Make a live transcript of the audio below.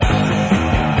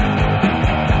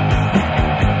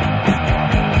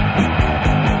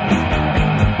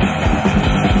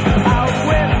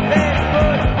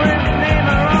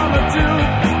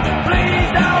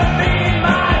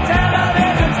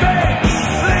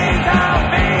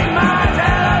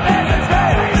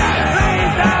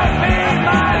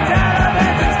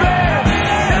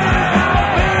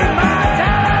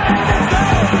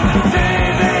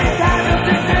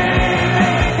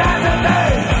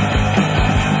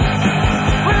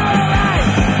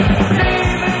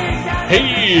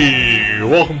Hey,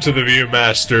 welcome to the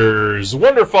Viewmasters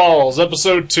Wonderfalls,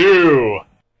 Episode 2,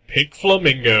 Pink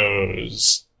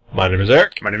Flamingos. My name is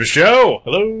Eric. My name is Joe.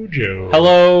 Hello, Joe.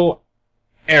 Hello,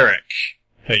 Eric.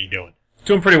 How you doing?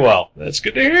 Doing pretty well. That's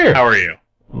good to hear. How are you?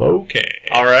 I'm okay.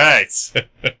 Alright.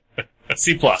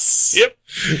 C+. Yep.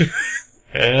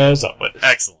 As always.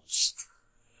 Excellent.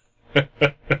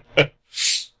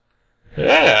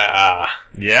 Yeah.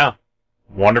 Yeah.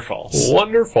 Wonderfalls.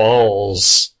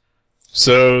 Wonderfalls.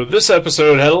 So, this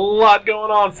episode had a lot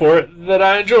going on for it that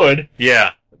I enjoyed.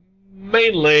 Yeah.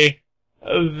 Mainly,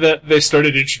 that they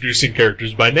started introducing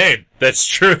characters by name. That's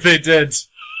true, they did.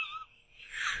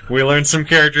 We learned some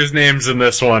characters' names in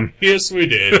this one. Yes, we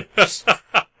did.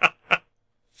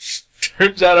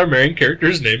 Turns out our main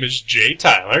character's name is Jay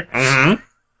Tyler. Mm-hmm.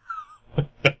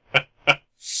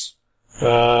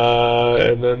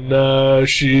 And then,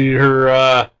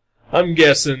 I'm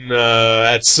guessing,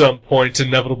 at some point,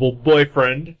 inevitable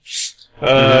boyfriend.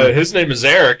 His name is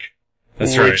Eric.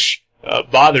 That's which,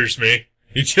 bothers me.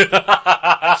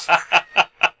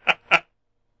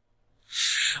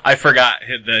 I forgot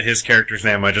his character's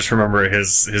name. I just remember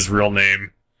his real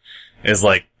name is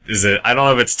I don't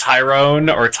know if it's Tyrone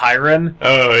or Tyron.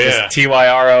 Oh, yeah. It's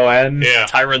Tyron. Yeah.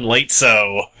 Tyron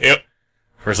Lateso. Yep.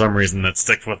 For some reason, that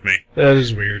sticks with me. That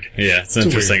is weird. Yeah, it's an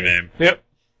interesting name. Yep.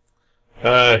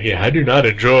 Yeah, I do not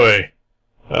enjoy,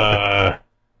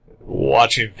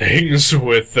 watching things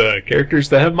with, characters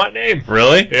that have my name.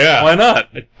 Really? Yeah. Why not?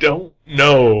 I don't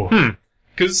know.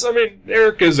 Because,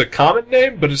 Eric is a common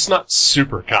name, but it's not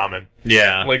super common.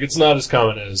 Yeah. Like, it's not as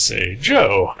common as, say,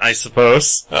 Joe. I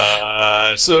suppose.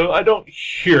 So I don't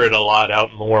hear it a lot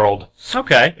out in the world.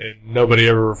 Okay. And nobody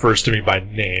ever refers to me by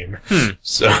name.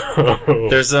 So...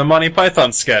 There's a Monty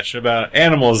Python sketch about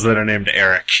animals that are named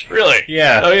Eric. Really?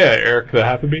 Yeah. Oh, yeah, Eric the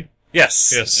Happy.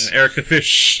 Yes. Yes. And Eric the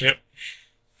Fish. Yep.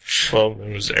 Well,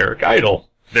 it was Eric Idle.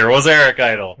 There was Eric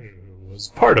Idle. Who was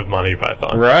part of Monty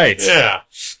Python. Right. Yeah.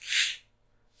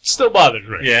 Still bothers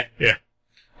me. Yeah. Yeah.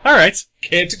 Alright.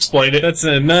 Can't explain it. That's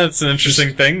an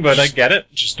interesting thing, but I get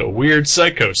it. Just a weird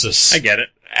psychosis. I get it.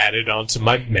 Added onto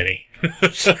my many.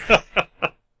 I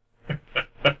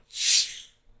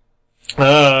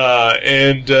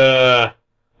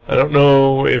don't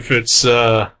know if it's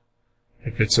a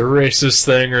racist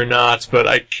thing or not, but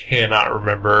I cannot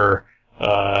remember,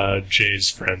 Jay's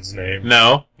friend's name.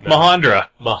 No. Mahandra.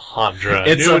 Mahandra.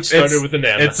 I knew it started with an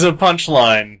M. It's a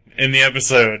punchline in the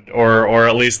episode, or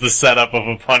at least the setup of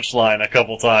a punchline a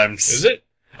couple times. Is it?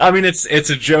 I mean, it's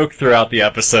a joke throughout the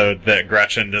episode that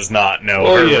Gretchen does not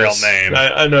know her real name.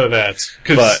 I know that.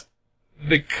 But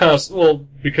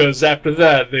because after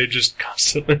that, they just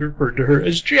constantly referred to her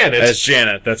as Janet. As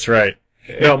Janet, that's right.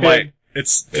 No,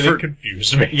 it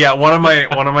confused me. Yeah, one of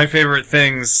my favorite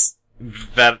things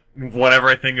that whenever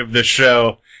I think of this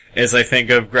show is I think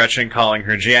of Gretchen calling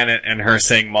her Janet and her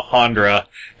saying Mahandra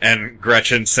and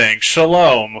Gretchen saying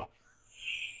Shalom.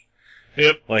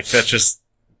 Yep. Like, it's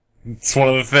one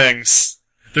of the things.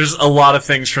 There's a lot of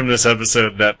things from this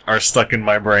episode that are stuck in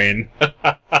my brain.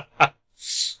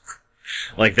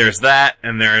 Like, there's that,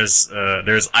 and there's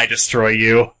I Destroy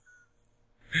You.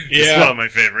 Yeah. It's one of my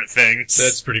favorite things.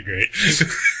 That's pretty great.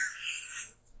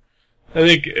 I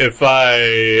think if I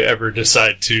ever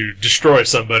decide to destroy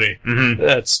somebody,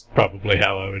 that's probably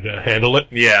how I would handle it.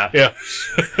 Yeah. Yeah.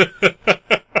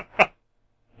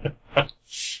 Or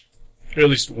at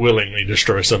least willingly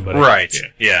destroy somebody. Right.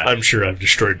 Yeah. I'm sure I've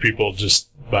destroyed people just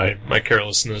by my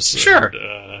carelessness. Sure.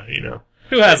 And,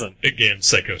 who hasn't? Again,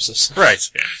 psychosis. Right.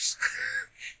 Yeah.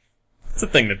 It's a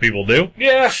thing that people do.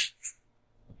 Yeah.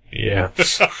 Yeah.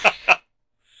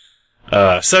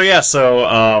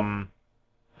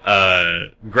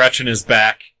 Gretchen is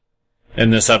back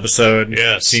in this episode.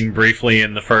 Yes. Seen briefly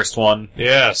in the first one.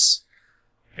 Yes.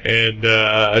 And,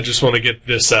 I just want to get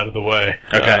this out of the way.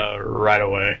 Okay. Right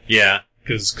away. Yeah.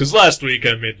 Cause last week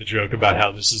I made the joke about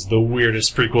how this is the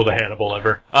weirdest prequel to Hannibal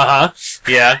ever. Uh-huh.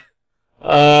 Yeah.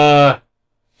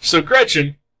 So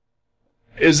Gretchen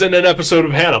is in an episode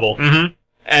of Hannibal.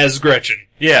 As Gretchen.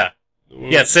 Yeah.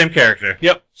 Yeah, same character.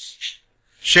 Yep.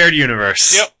 Shared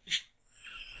universe. Yep.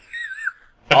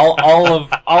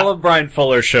 all of Brian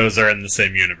Fuller's shows are in the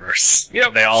same universe.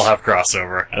 Yep. They all have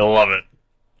crossover. I love it.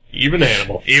 Even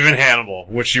Hannibal. Even Hannibal,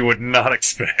 which you would not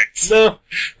expect. No.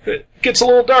 It gets a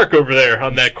little dark over there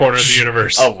on that corner of the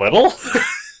universe. A little?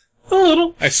 A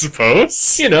little. I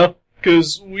suppose.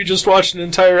 Because we just watched an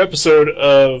entire episode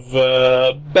of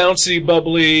bouncy,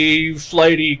 bubbly,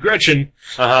 flighty Gretchen,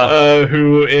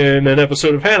 who in an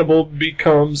episode of Hannibal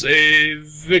becomes a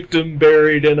victim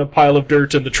buried in a pile of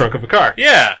dirt in the trunk of a car.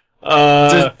 Yeah.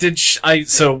 I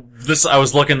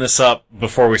was looking this up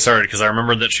before we started because I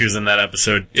remembered that she was in that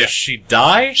episode. Does she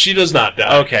die? She does not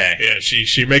die. Okay. Yeah,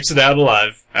 she makes it out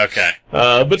alive. Okay.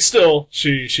 But still,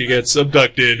 she gets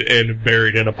abducted and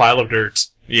buried in a pile of dirt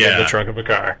in the trunk of a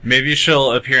car. Maybe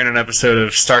she'll appear in an episode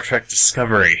of Star Trek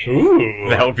Discovery. Ooh.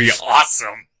 That would be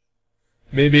awesome.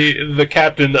 Maybe the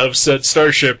captain of said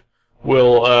starship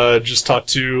will just talk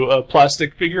to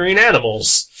plastic figurine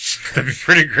animals. That'd be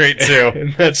pretty great, too.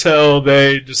 And that's how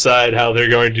they decide how they're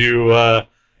going to,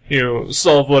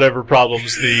 solve whatever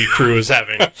problems the crew is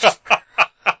having.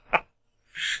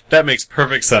 That makes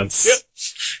perfect sense.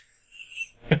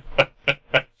 Yep.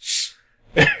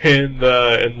 And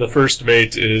the first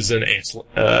mate is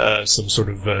some sort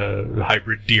of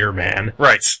hybrid deer man.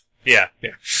 Right. Yeah.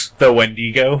 The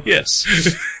Wendigo. Yes.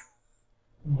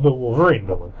 The Wolverine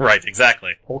villain. Right,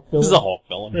 exactly. Hulk This is villain. a Hulk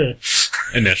villain. Yeah.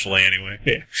 Initially, anyway.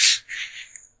 Yeah.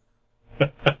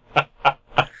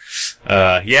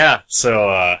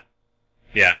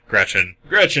 Gretchen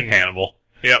Hannibal.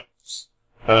 Yep.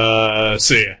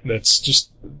 So yeah, that's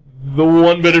just the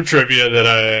one bit of trivia that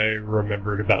I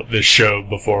remembered about this show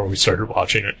before we started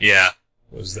watching it. Yeah.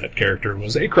 Was that character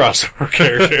was a crossover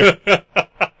character.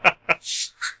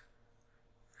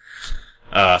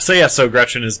 So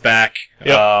Gretchen is back.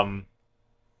 Yep.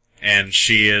 And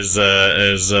she is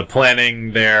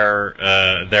planning their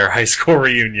high school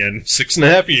reunion.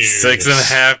 6.5 years.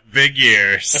 6.5 big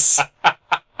years.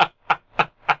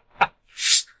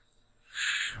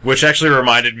 Which actually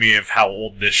reminded me of how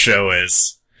old this show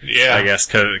is. Yeah. I guess,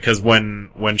 cause when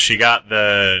Jay got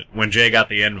the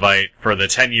invite for the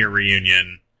 10-year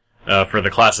reunion, for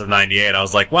the class of 98, I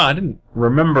was like, wow, I didn't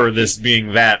remember this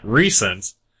being that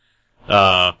recent.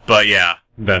 But yeah,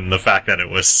 then the fact that it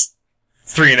was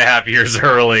 3.5 years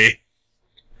early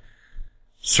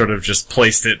sort of just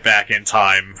placed it back in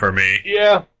time for me.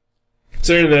 Yeah.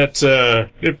 Say that,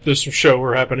 if this show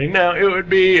were happening now, it would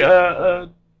be,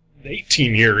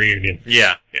 18-year reunion.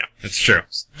 Yeah, it's true.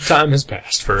 Time has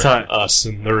passed for us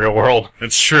in the real world.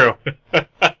 It's true.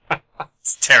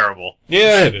 It's terrible.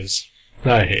 Yeah, it is.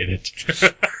 I hate it.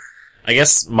 I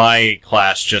guess my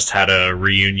class just had a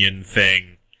reunion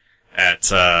thing at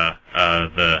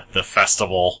the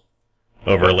festival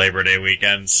over Labor Day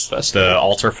weekends. Festival? The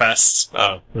Altar Fest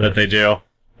that they do.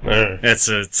 It's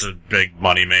a big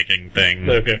money-making thing.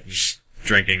 Okay.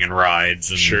 Drinking and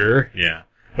rides. And, Sure. Yeah.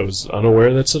 I was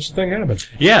unaware that such a thing happened.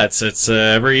 Yeah, it's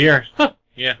every year. Huh.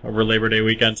 Yeah, over Labor Day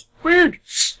weekend. Weird.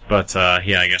 But, I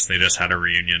guess they just had a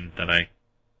reunion that I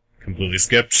completely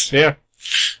skipped. Yeah.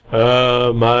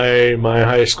 My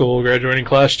high school graduating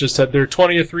class just had their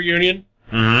 20th reunion.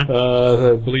 Mm-hmm.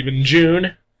 I believe in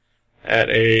June.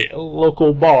 At a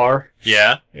local bar.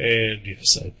 Yeah. And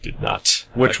yes, I did not.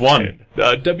 Which one?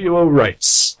 W.O.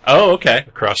 Wright's. Oh, okay.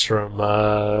 Across from,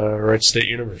 Wright State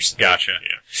University. Gotcha.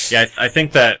 Yeah, I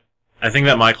think that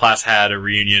my class had a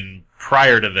reunion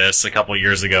prior to this a couple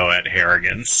years ago at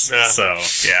Harrigan's. Yeah. So,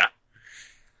 yeah.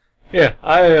 Yeah,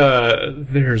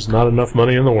 there's not enough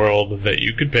money in the world that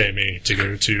you could pay me to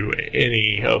go to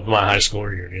any of my high school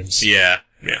reunions. Yeah.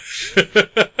 Yeah.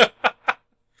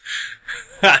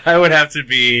 I would have to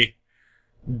be,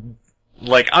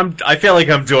 like, I feel like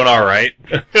I'm doing alright.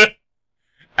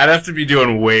 I'd have to be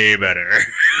doing way better.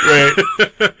 Right.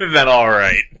 Than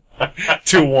alright.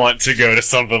 To want to go to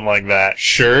something like that.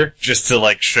 Sure. Just to,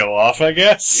 like, show off, I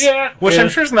guess. Yeah. Which I'm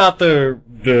sure is not the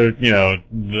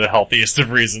healthiest of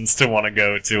reasons to want to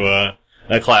go to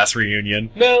a class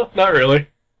reunion. No, not really.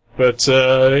 But,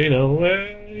 I'm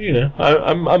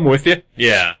with you.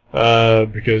 Yeah.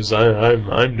 Because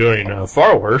I'm doing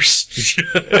far worse.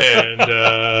 And,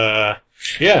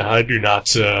 I do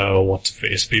not, want to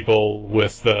face people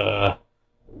with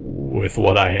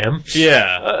what I am.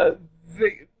 Yeah.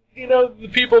 The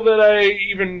people that I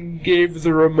even gave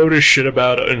the remotest shit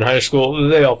about in high school,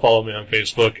 they all follow me on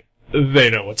Facebook. They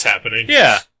know what's happening.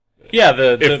 Yeah. Yeah,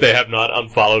 if they have not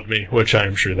unfollowed me, which I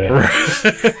am sure they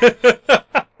have.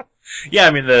 Yeah,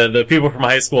 I mean, the people from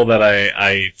high school that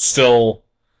I still,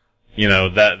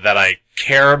 that I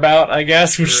care about, I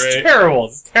guess, which is terrible.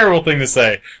 It's a terrible thing to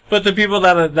say. But the people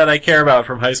that I care about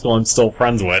from high school I'm still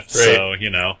friends with, so,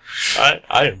 I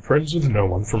am friends with no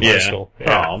one from high school.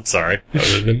 Yeah. Oh, I'm sorry.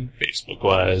 Other than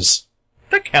Facebook-wise.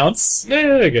 That counts.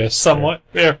 Yeah, I guess. Somewhat.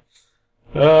 Yeah.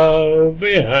 But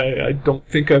yeah, I don't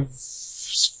think I've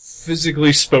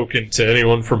physically spoken to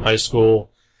anyone from high school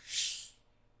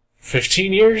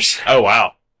 15 years? Oh,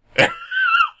 wow.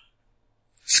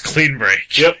 It's a clean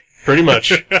break. Yep, pretty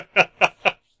much.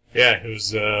 Yeah, it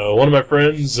was, one of my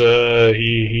friends,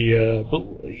 he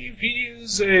believe he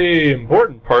is a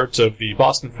important part of the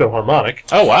Boston Philharmonic.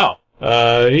 Oh, wow.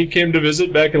 He came to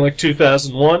visit back in like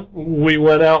 2001. We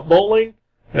went out bowling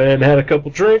and had a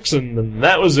couple drinks, and then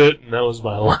that was it, and that was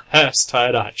my last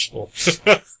tie to high school.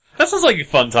 That sounds like a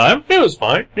fun time. It was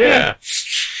fine. Yeah.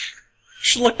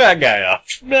 Should look that guy up.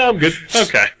 No, I'm good.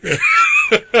 Okay.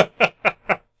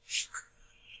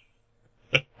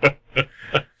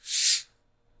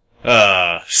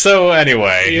 So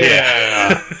anyway.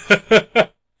 Yeah.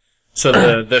 So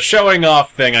the showing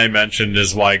off thing I mentioned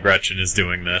is why Gretchen is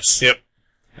doing this. Yep.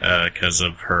 Because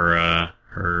of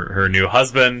her new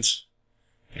hhusband.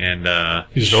 And,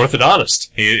 he's an orthodontist.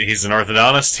 He's an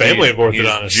orthodontist. Family of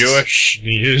orthodontists. He's Jewish.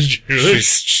 He is Jewish.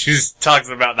 She talks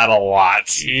about that a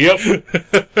lot. Yep.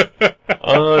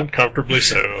 Uncomfortably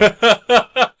so.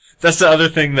 That's the other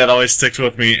thing that always sticks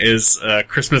with me is,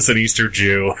 Christmas and Easter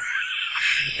Jew.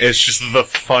 It's just the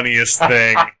funniest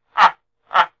thing.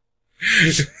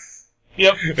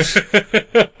 Yep.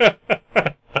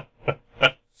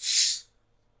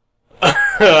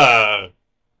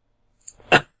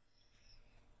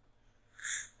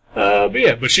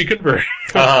 But she converted.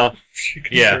 She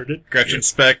converted. Yeah. Gretchen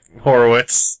Speck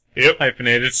Horowitz. Yep.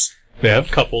 Hyphenated. They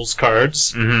have couples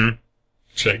cards. Mm-hmm.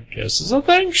 Which I guess is a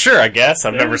thing. Sure, I guess.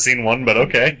 I've never seen one, but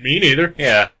okay. Me neither.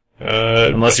 Yeah.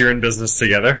 Unless you're in business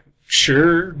together.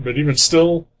 Sure, but even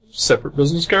still, separate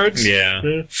business cards. Yeah.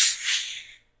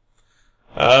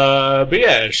 But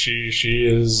yeah, she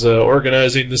is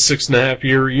organizing the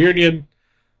 6.5-year reunion.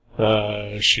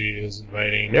 She is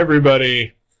inviting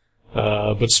everybody.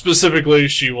 But specifically,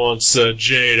 she wants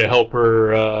Jay to help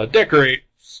her decorate.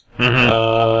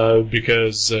 Mm-hmm.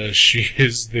 Because she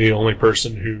is the only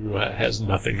person who has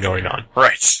nothing going on.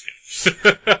 Right.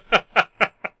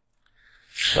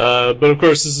 But of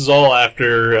course, this is all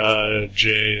after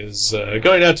Jay is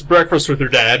going out to breakfast with her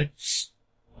dad.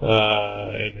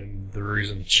 And the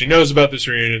reason she knows about this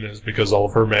reunion is because all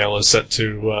of her mail is sent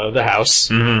to the house,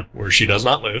 mm-hmm. where she does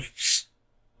not live.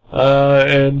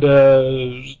 And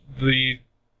the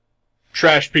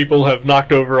trash people have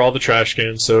knocked over all the trash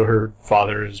cans, so her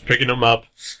father is picking them up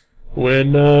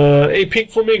when a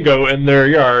pink flamingo in their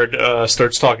yard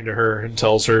starts talking to her and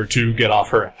tells her to get off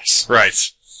her ass. Right.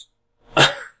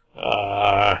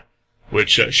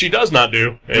 Which she does not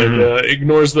do, and mm-hmm.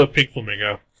 Ignores the pink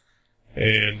flamingo.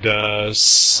 And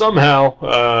somehow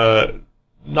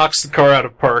knocks the car out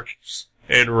of park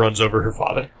and runs over her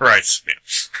father. Right. Yeah.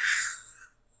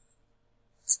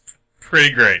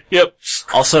 Pretty great. Yep.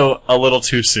 Also, a little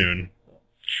too soon.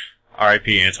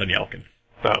 R.I.P. Anton Yelkin.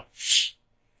 Oh.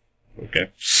 Okay.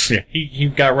 Yeah, he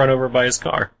got run over by his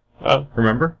car. Oh.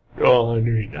 Remember? Well, I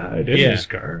knew he died in his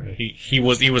car. He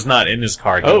was not in his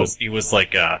car. He was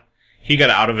like, he got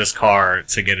out of his car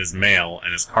to get his mail,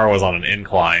 and his car was on an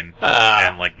incline,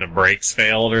 and like the brakes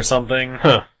failed or something.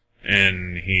 Huh.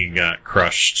 And he got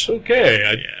crushed. Okay,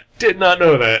 I did not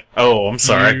know that. Oh, I'm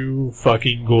sorry. You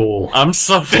fucking ghoul. I'm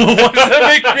so, what does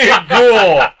that make me a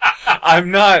ghoul?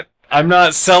 I'm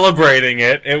not celebrating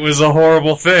it. It was a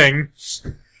horrible thing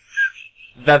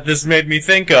that this made me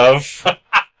think of.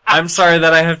 I'm sorry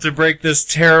that I have to break this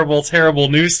terrible, terrible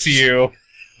news to you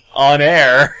on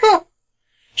air.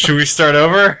 Should we start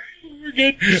over? We're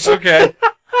good. Okay.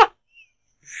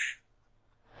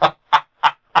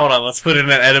 Hold on, let's put in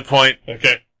an edit point.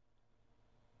 Okay.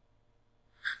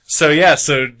 So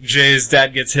Jay's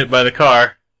dad gets hit by the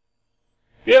car.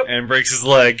 Yep. And breaks his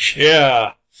leg.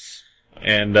 Yeah.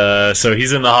 And, so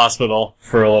he's in the hospital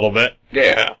for a little bit.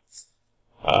 Yeah.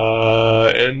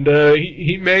 And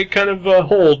he may kind of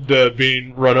hold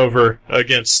being run over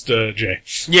against Jay.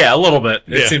 Yeah, a little bit.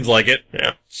 It Yeah. seems like it.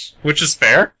 Yeah. Which is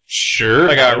fair. Sure.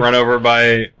 I got run over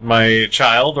by my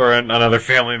child or another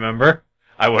family member.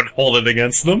 I would hold it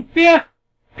against them. Yeah.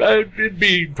 It'd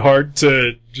be hard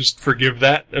to just forgive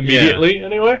that immediately,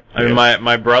 anyway. I mean,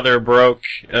 my brother broke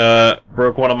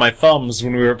one of my thumbs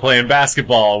when we were playing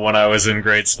basketball when I was in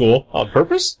grade school. On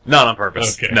purpose? Not on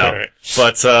purpose. Okay. No. Right.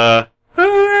 But,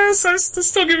 I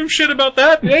still give him shit about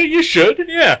that. Yeah, you should.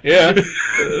 Yeah. Yeah.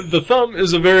 The thumb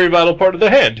is a very vital part of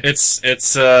the hand.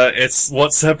 It's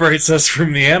what separates us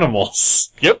from the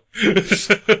animals. Yep.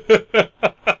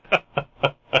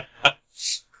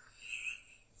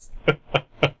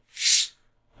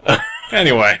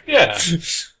 Anyway. Yeah.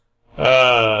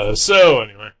 So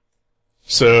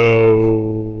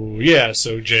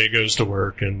Jay goes to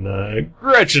work and,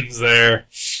 Gretchen's there.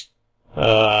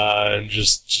 And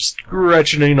just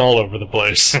Gretchening all over the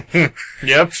place.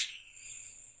 Yep.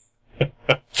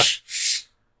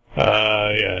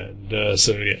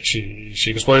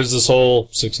 She explains this whole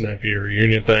 6.5-year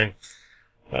reunion thing.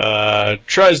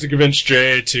 Tries to convince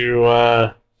Jay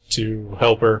to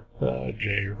help her.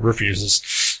 Jay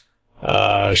refuses.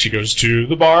 She goes to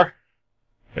the bar,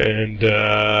 And,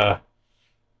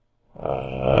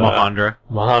 Mahandra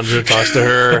talks to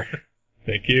her.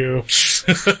 Thank you.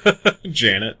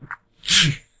 Janet.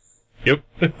 Yep.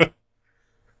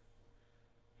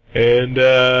 And,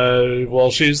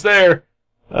 while she's there,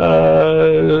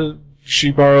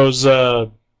 she borrows,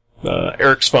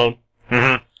 Eric's phone.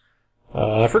 Mm-hmm.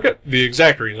 I forget the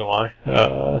exact reason why.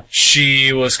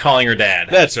 She was calling her dad.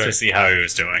 That's right. To see how he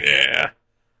was doing. Yeah.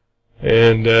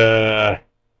 And,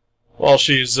 while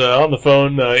she's, on the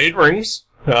phone, it rings.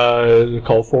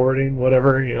 Call forwarding,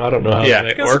 whatever. You know, I don't know how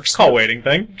that works. It's a call waiting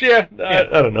thing. Yeah, I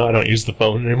don't know. I don't use the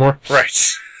phone anymore. Right.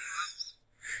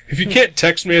 If you can't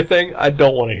text me a thing, I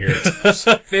don't want to hear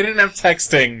it. They didn't have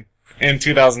texting in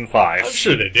 2005. I'm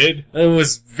sure they did. It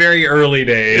was very early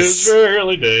days. It was very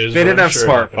early days. They didn't have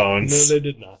smartphones. No, they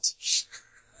did not.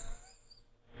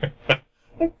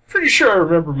 I'm pretty sure I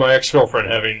remember my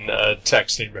ex-girlfriend having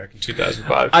texting back in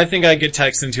 2005. I think I get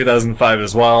text in 2005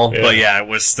 as well, but yeah, it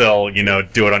was still,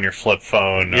 do it on your flip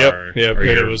phone. Yep, or and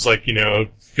it was like,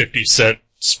 50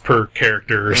 cents per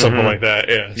character or something like that.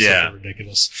 Yeah, something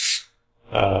ridiculous.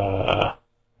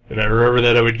 And I remember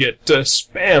that I would get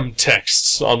spam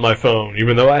texts on my phone,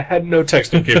 even though I had no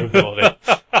texting capability.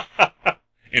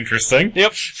 Interesting.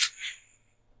 Yep.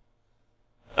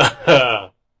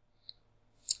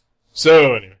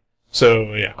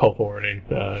 So yeah, call forwarding.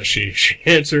 She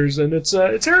answers, and it's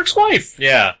Eric's wife.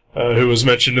 Yeah. Who was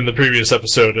mentioned in the previous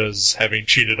episode as having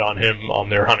cheated on him on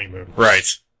their honeymoon. Right.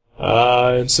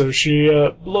 And so she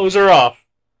blows her off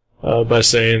by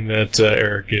saying that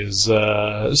Eric is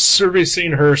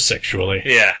servicing her sexually.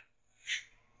 Yeah.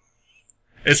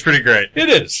 It's pretty great. It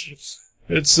is.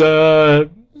 It's a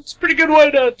pretty good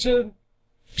way to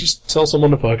just tell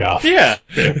someone to fuck off. Yeah.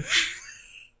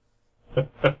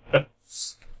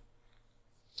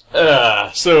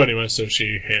 So anyway, so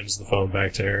she hands the phone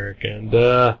back to Eric, and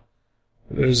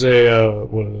there's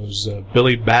one of those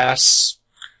Billy Bass.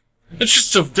 There's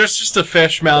just a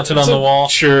fish mounted on the wall.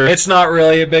 Sure. It's not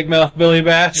really a big mouth Billy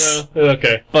Bass. No,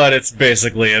 okay. But it's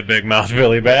basically a big mouth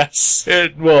Billy Bass.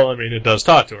 It does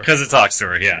talk to her. Because it talks to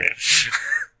her, yeah.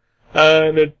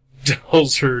 And it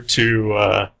tells her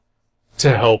to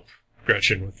help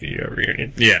Gretchen with the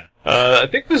reunion. Yeah. I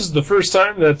think this is the first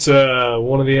time that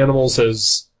one of the animals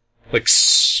has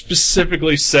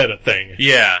specifically said a thing.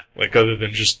 Yeah. Other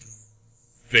than just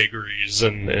vagaries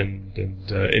and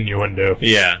innuendo.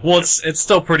 Yeah. Well, it's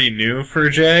still pretty new for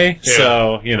Jay,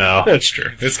 so, That's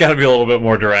true. It's gotta be a little bit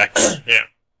more direct. Yeah.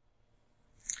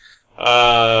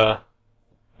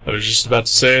 I was just about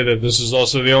to say that this is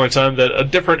also the only time that a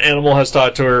different animal has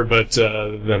talked to her, but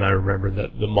then I remembered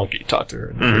that the monkey talked to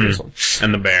her in the previous one.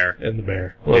 And the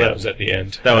bear. Well, that was at the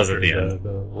end. That was at the end.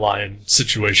 The lion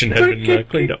situation had been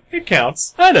cleaned up. It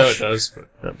counts. I know it does, but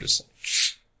I'm just saying.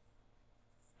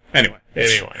 Anyway.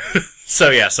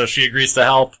 So she agrees to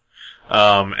help,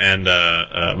 and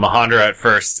Mahandra at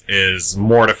first is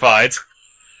mortified.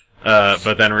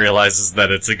 But then realizes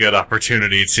that it's a good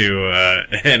opportunity to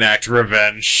enact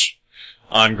revenge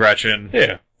on Gretchen.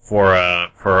 Yeah. For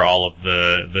all of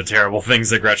the terrible things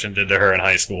that Gretchen did to her in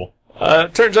high school.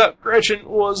 Turns out Gretchen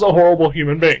was a horrible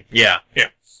human being. Yeah.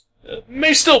 Yeah.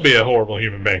 May still be a horrible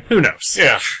human being. Who knows?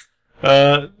 Yeah.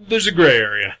 There's a gray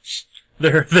area.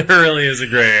 There really is a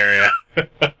gray area.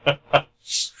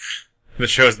 The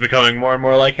show's becoming more and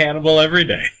more like Hannibal every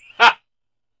day.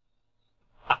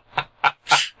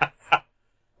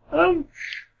 I'm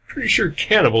pretty sure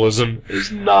cannibalism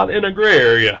is not in a gray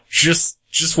area. Just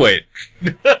wait.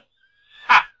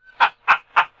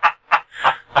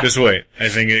 Just wait. I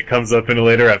think it comes up in a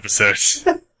later episode.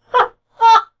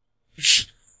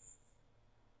 Just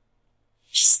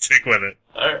stick with it.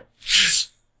 Alright.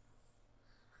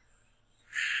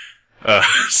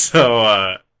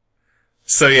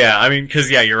 So yeah, I mean, cause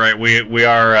yeah, you're right. We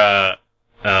are,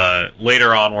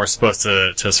 later on we're supposed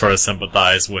to sort of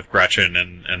sympathize with Gretchen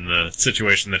and the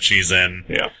situation that she's in.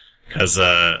 Yeah. Cause,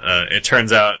 it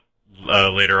turns out,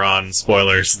 later on,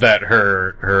 spoilers, that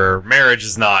her marriage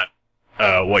is not,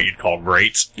 what you'd call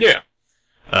great. Yeah.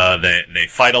 They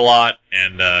fight a lot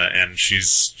and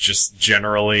she's just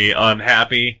generally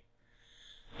unhappy,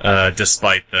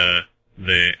 despite the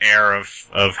air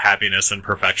of happiness and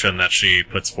perfection that she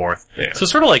puts forth. Yeah. So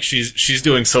sort of like she's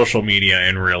doing social media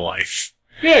in real life.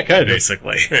 Yeah, kind of.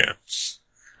 Basically. Yeah.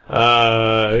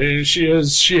 She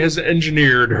has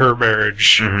engineered her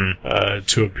marriage,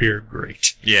 to appear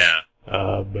great. Yeah.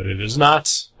 But it is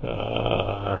not.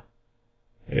 And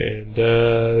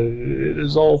it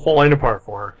is all falling apart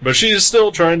for her. But she is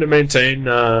still trying to maintain,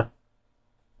 an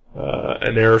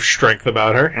air of strength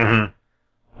about her. Mm-hmm.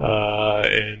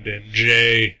 And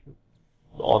Jay,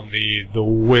 the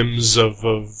whims of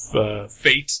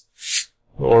fate,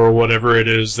 or whatever it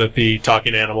is that the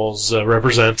talking animals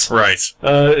represent. Right.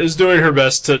 Is doing her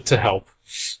best to help.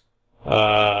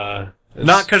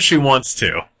 Not because she wants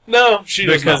to. No, she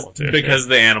does not want to. Because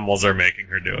the animals are making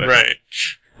her do it. Right.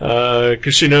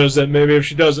 Because she knows that maybe if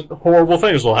she doesn't, horrible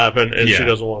things will happen, and she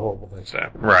doesn't want horrible things to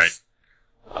happen. Right.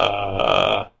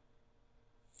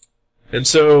 And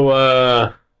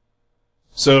so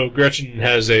Gretchen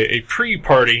has a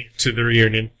pre-party to the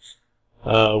reunion,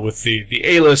 with the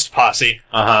A-list posse.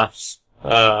 To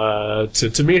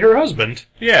meet her husband.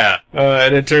 Yeah.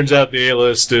 And it turns out the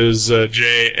A-list is,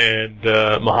 Jay and,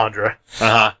 Mahendra.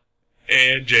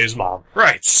 And Jay's mom.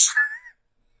 Right.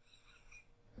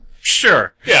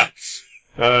 Sure. Yeah.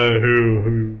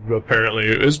 Who apparently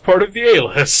is part of the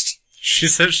A-list. She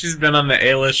says she's been on the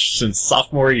A-list since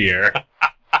sophomore year.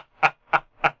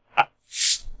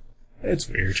 It's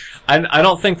weird. I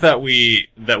don't think that we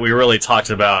really talked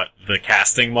about the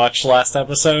casting much last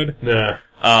episode. Nah.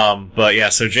 But yeah,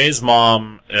 so Jay's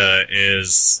mom,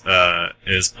 is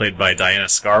played by Diana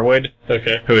Scarwood.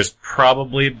 Okay. Who is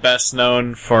probably best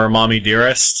known for Mommy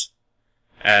Dearest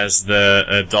as the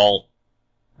adult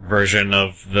version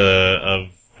of who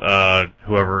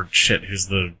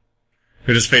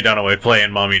does Faye Dunaway play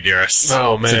in Mommy Dearest?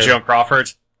 Oh, man. Is it Joan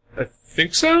Crawford? I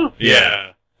think so?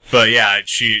 Yeah. But yeah,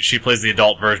 she plays the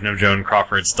adult version of Joan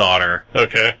Crawford's daughter.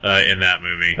 Okay. In that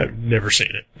movie. I've never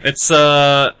seen it. It's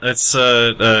a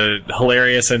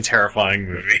hilarious and terrifying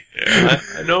movie. Yeah,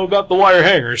 I know about the wire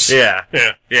hangers. Yeah.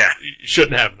 Yeah. You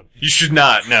shouldn't have them. You should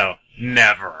not. No.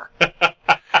 Never.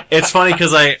 It's funny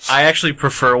because I actually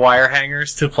prefer wire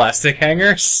hangers to plastic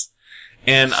hangers.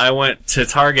 And I went to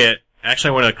Target. Actually,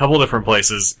 I went to a couple different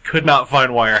places. Could not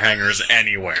find wire hangers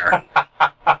anywhere.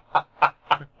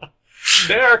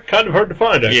 They are kind of hard to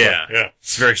find, actually. Yeah.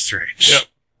 It's very strange. Yep.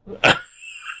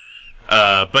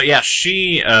 But yeah,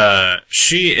 she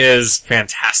is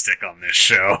fantastic on this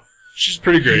show. She's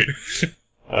pretty great.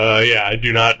 Yeah, I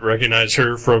do not recognize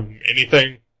her from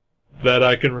anything that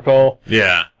I can recall.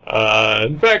 Yeah.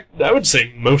 In fact, I would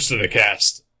say most of the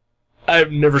cast,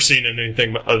 I've never seen in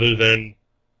anything other than,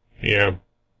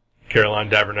 Caroline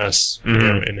Daverness,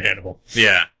 in Hannibal.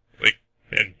 Yeah.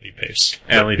 And Lee Pace.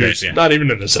 And Lee Pace, yeah. Not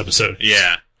even in this episode.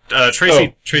 Yeah.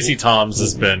 Tracy Toms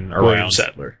has been around. William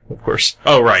Sadler, of course.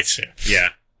 Oh, right. Yeah.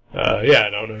 I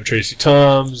don't know Tracy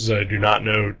Toms. I do not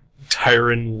know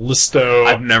Tyron Listo.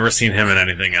 I've never seen him in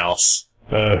anything else.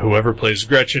 Whoever plays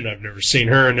Gretchen, I've never seen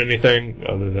her in anything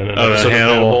other than an episode of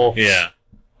Hannibal. Yeah.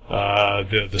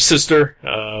 The sister,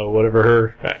 whatever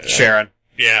her. Sharon.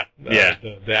 Yeah. Yeah.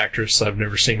 The actress, I've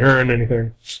never seen her in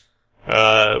anything.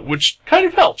 Which kind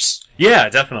of helps. Yeah,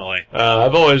 definitely.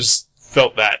 I've always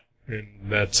felt that. And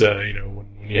that,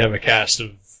 when you have a cast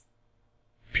of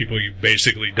people you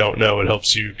basically don't know, it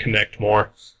helps you connect more.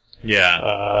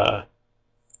 Yeah.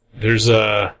 There's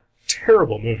a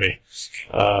terrible movie,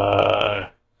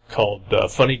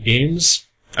 called, Funny Games.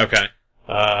 Okay.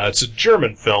 It's a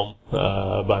German film,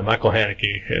 by Michael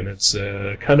Haneke, and it's,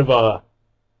 kind of a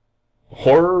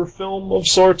horror film of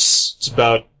sorts. It's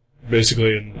about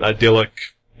basically an idyllic,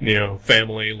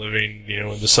 family living,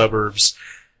 in the suburbs.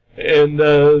 And,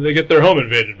 they get their home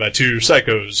invaded by two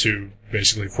psychos who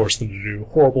basically force them to do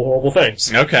horrible, horrible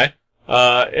things. Okay.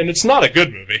 And it's not a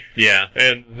good movie. Yeah.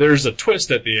 And there's a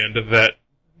twist at the end that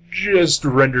just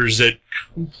renders it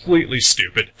completely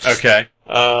stupid. Okay.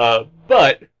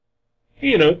 But,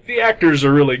 the actors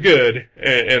are really good,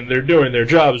 and they're doing their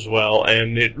jobs well,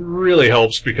 and it really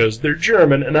helps because they're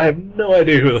German, and I have no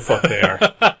idea who the fuck they are.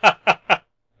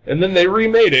 And then they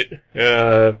remade it,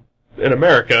 in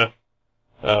America,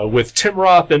 with Tim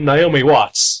Roth and Naomi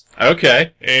Watts.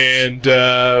 Okay. And,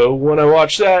 when I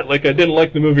watched that, I didn't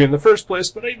like the movie in the first place,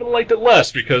 but I even liked it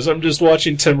less because I'm just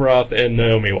watching Tim Roth and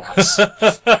Naomi Watts.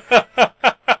 I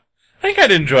think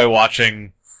I'd enjoy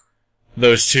watching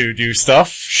those two do stuff.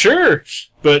 Sure.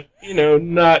 But,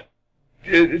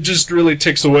 it just really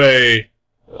takes away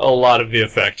a lot of the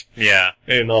effect. Yeah.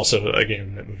 And also,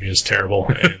 again, that movie is terrible,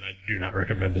 and I do not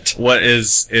recommend it. What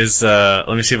is, let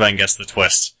me see if I can guess the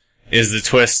twist. Is the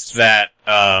twist that,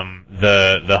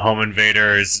 the home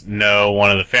invaders know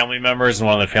one of the family members, and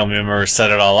one of the family members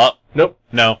set it all up? Nope.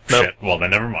 No? Nope. Shit. Well,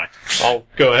 then never mind. I'll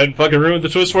go ahead and fucking ruin the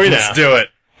twist for you now. Let's do it.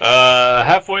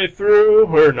 Halfway through,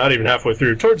 or not even halfway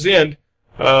through, towards the end,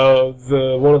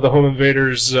 one of the home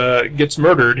invaders, gets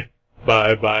murdered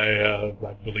by I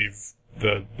believe,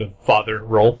 the father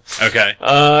role. Okay.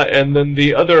 And then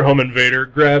the other home invader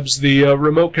grabs the,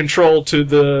 remote control to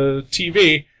the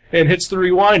TV and hits the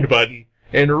rewind button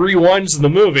and rewinds the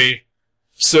movie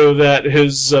so that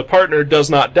his partner does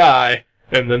not die,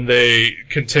 And then they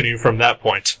continue from that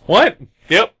point. What?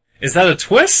 Yep. Is that a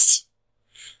twist?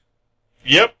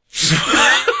 Yep.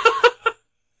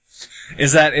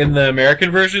 Is that in the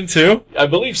American version too? I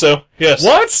believe so. Yes.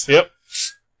 What? Yep.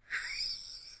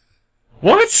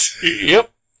 What?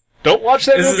 Yep. Don't watch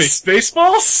that movie. Is it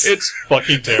Spaceballs? It's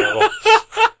fucking terrible.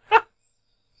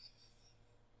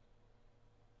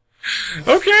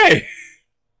 Okay.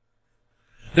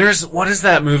 What is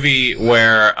that movie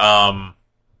where,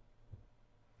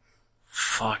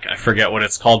 fuck, I forget what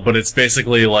it's called, but it's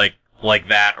basically like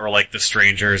that, or like The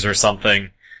Strangers or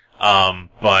something.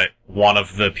 But one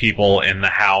of the people in the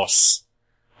house,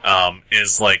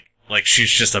 is like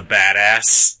she's just a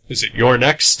badass. Is it Your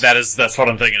Next? That's what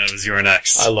I'm thinking of, is Your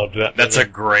Next. I loved that. That's a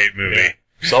great movie. Yeah.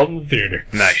 Saw it in the theater.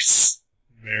 Nice.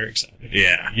 Very excited.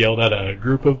 Yeah. Yelled at a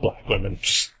group of black women.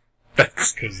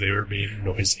 That's because they were being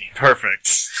noisy.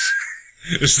 Perfect.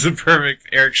 This is a perfect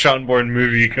Eric Schonborn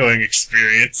movie-going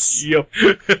experience. Yep.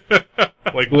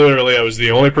 Like, literally, I was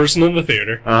the only person in the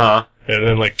theater. Uh-huh. And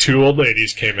then, like, 2 old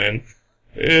ladies came in.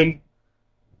 And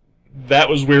that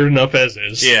was weird enough as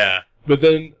is. Yeah. But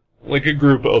then, like, a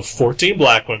group of 14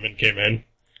 black women came in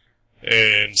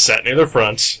and sat near the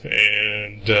front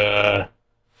and,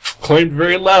 claimed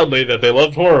very loudly that they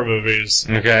loved horror movies.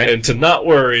 Okay. And to not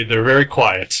worry, they're very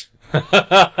quiet. And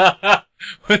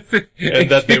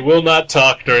that they will not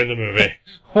talk during the movie.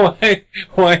 Why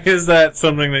is that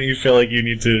something that you feel like you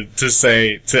need to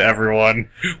say to everyone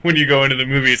when you go into the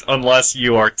movies, unless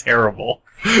you are terrible?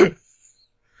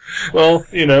 Well,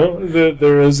 you know,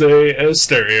 there is a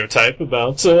stereotype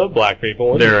about black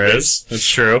people. There is. That's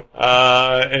true.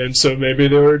 And so maybe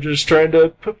they were just trying to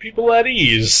put people at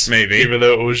ease. Maybe. Even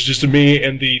though it was just me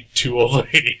and the 2 old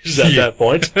ladies at that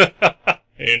point.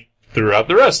 And throughout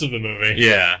the rest of the movie.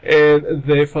 Yeah. And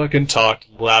they fucking talked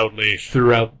loudly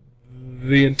throughout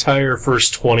the entire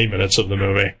first 20 minutes of the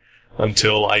movie.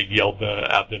 Until I yelled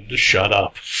at them to shut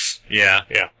up. Yeah.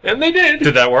 Yeah. And they did.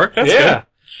 Did that work? That's yeah.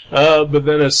 good. But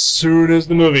then as soon as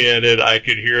the movie ended, I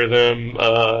could hear them,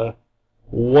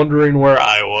 wondering where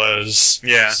I was.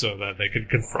 Yeah. So that they could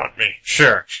confront me.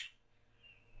 Sure.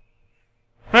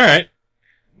 Alright.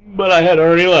 But I had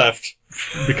already left.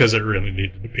 Because I really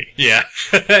needed to pee. Yeah.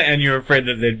 And you were afraid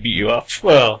that they'd beat you up.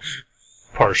 Well,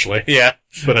 partially. Yeah.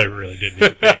 But I really did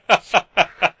need to pee.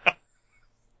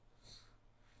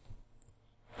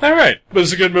 Alright. But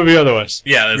it's a good movie otherwise.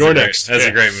 Yeah, that's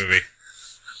a great movie.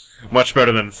 Much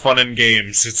better than Fun and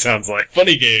Games, it sounds like.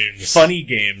 Funny Games. Funny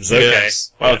Games, okay.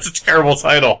 Yes. Wow, that's a terrible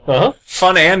title. Uh-huh.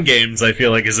 Fun and Games, I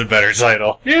feel like, is a better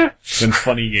title. Yeah. Than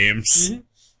Funny Games.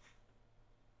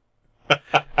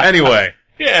 Mm-hmm. Anyway.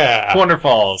 Yeah.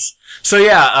 Wonderfalls. So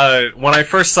yeah, when I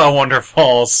first saw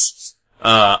Wonderfalls,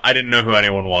 I didn't know who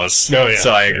anyone was. No, yeah.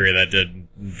 So I agree that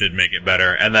did make it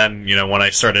better. And then, you know, when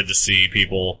I started to see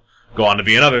people go on to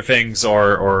be in other things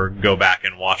or go back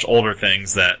and watch older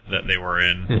things that they were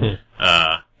in,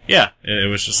 yeah,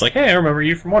 it was just like, hey, I remember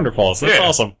you from Wonderfalls. That's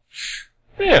awesome.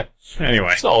 Yeah.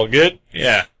 Anyway. It's all good.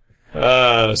 Yeah.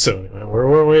 So anyway, where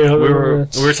were we? We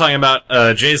were talking about,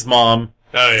 Jay's mom.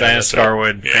 Oh, yeah, Diana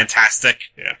Scarwood. Yeah. Fantastic.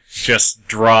 Yeah. Just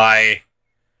dry.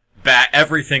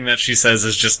 Everything that she says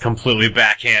is just completely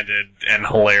backhanded and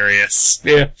hilarious.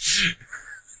 Yeah.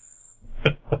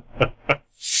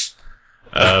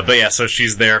 But yeah, so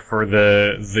she's there for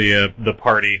the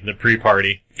party, the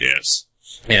pre-party. Yes.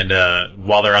 And,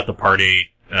 while they're at the party,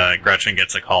 Gretchen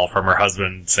gets a call from her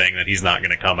husband saying that he's not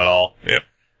gonna come at all. Yep.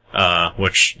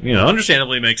 Which, you know,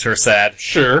 understandably makes her sad.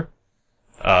 Sure.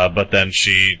 But then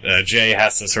Jay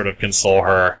has to sort of console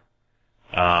her,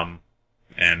 and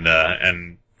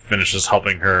finishes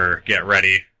helping her get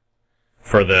ready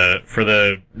for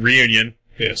the reunion.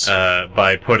 Yes.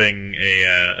 By putting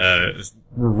a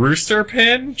rooster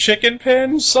pin? Chicken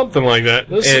pin? Something like that.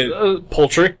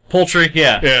 Poultry. Poultry,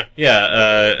 yeah. Yeah. Yeah,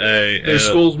 Their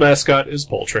school's mascot is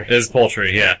poultry. Is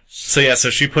poultry, yeah.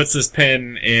 So she puts this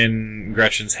pin in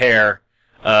Gretchen's hair,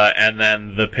 and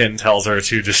then the pin tells her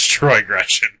to destroy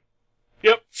Gretchen.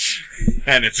 Yep.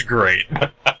 And it's great.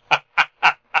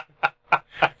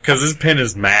 Cause his pin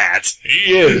is mad.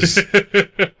 He is.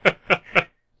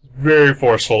 Very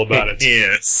forceful about it. He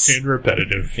is. And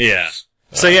repetitive. Yeah.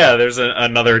 So yeah, there's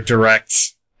another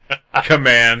direct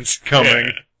command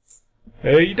coming.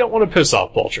 Yeah. You don't want to piss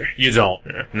off poultry. You don't.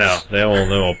 Yeah. No, they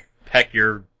will peck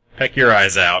your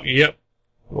eyes out. Yep.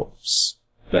 Well,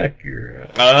 speck your...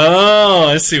 Oh,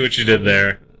 I see what you did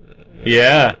there.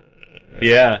 Yeah.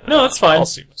 Yeah. No, that's fine. I'll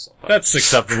see myself out. That's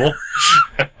acceptable.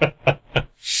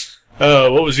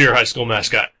 What was your high school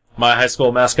mascot? My high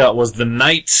school mascot was the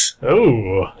Knight.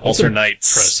 Oh. Alter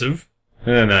Knights. Impressive.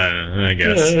 No, I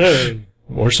guess.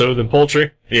 More so than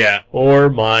poultry. Yeah. Or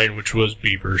mine, which was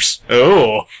beavers.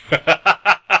 Oh.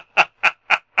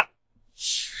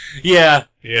 Yeah.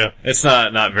 Yeah. It's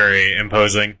not very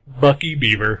imposing. Bucky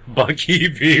Beaver. Bucky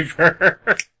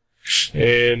Beaver.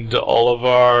 And all of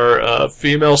our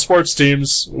female sports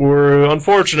teams were,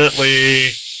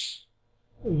 unfortunately,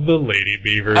 the Lady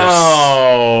Beavers.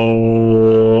 Oh,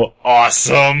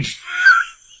 awesome.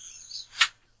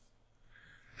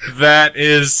 That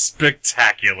is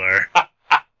spectacular.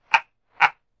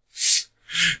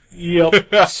 Yep.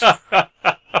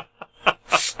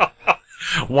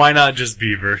 Why not just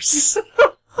beavers?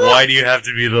 Why do you have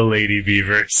to be the Lady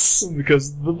Beavers?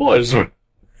 Because the boys were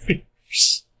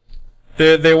beavers.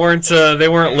 They weren't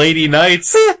lady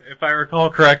knights, if I recall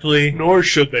correctly. Nor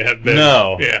should they have been.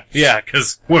 No. Yeah. Yeah,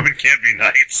 because women can't be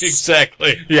knights.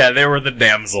 Exactly. Yeah, they were the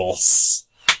damsels.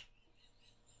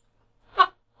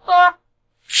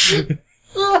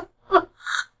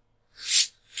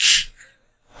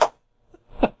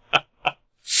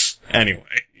 Anyway.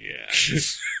 Yeah.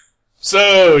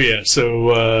 So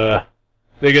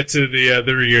they get to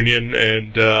the reunion,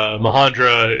 and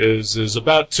Mahandra is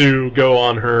about to go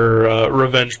on her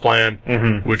revenge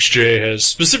plan, which Jay has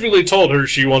specifically told her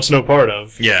she wants no part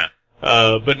of. Yeah.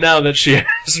 But now that she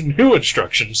has new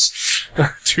instructions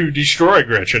to destroy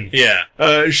Gretchen, Yeah.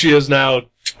 She is now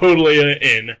totally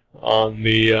in on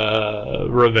the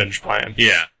revenge plan.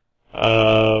 Yeah.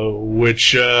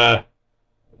 Which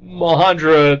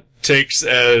Mahandra takes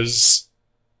as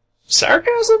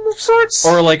sarcasm of sorts?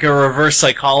 Or like a reverse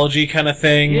psychology kind of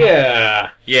thing. Yeah.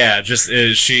 Yeah, just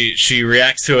she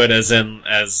reacts to it as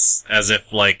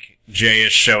if like Jay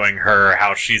is showing her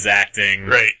how she's acting.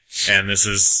 Right. And this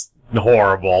is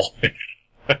horrible.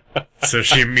 So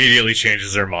she immediately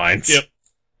changes her mind. Yep.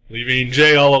 Leaving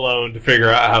Jay all alone to figure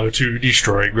out how to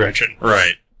destroy Gretchen.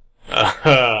 Right.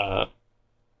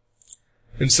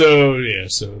 And so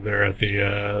they're at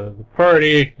the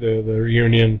party, the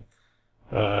reunion.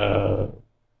 Jay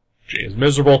is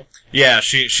miserable. Yeah,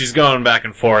 she's going back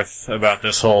and forth about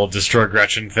this whole destroy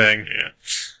Gretchen thing.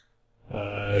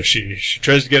 Yeah. She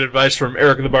tries to get advice from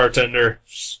Eric the bartender,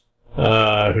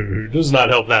 who does not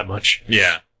help that much.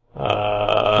 Yeah.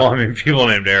 Well, I mean, people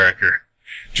named Eric are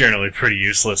generally pretty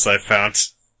useless, I've found.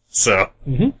 So,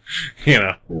 you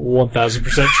know.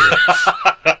 1000% true.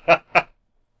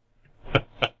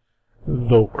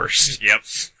 The worst. Yep.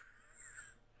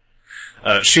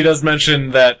 She does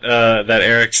mention that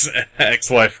Eric's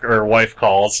ex-wife, or wife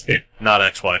calls, not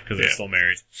ex-wife, because they're still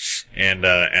married,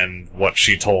 and what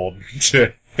she told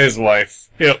to his wife,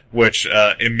 which,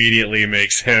 immediately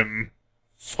makes him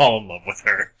fall in love with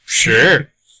her.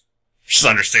 Sure. Which is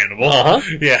understandable. Uh-huh.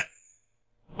 Yeah.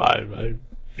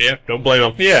 Yeah, don't blame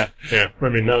him. Yeah. Yeah. I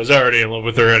mean, I was already in love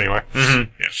with her anyway.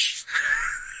 Mm-hmm. Yeah.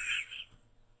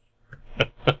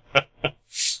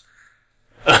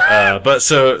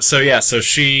 So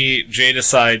Jay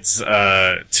decides,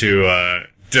 to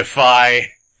defy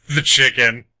the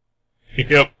chicken.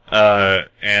 Yep.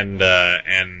 And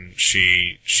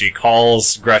she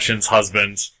calls Gretchen's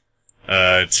husband,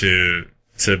 to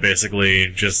basically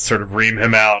just sort of ream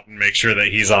him out and make sure that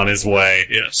he's on his way.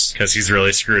 Yes. Cause he's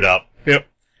really screwed up. Yep.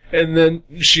 And then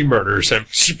she murders him.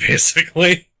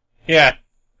 Basically. Yeah.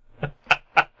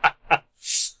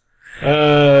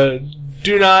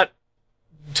 Do not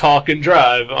talk and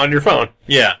drive on your phone.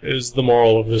 Yeah. Is the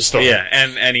moral of this story. Yeah,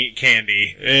 and eat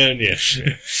candy. And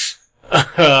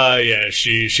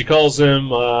she calls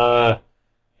him,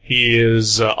 he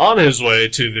is on his way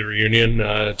to the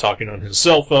reunion, talking on his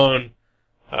cell phone.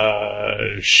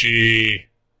 She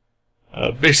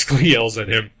basically yells at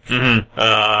him. Mm-hmm.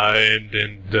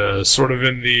 And sort of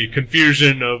in the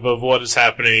confusion of what is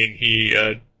happening, he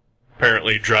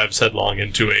apparently drives headlong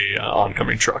into a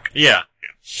oncoming truck. Yeah.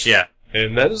 Yeah.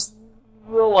 And that is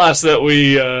the last that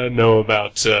we know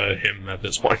about him at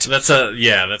this point. That's the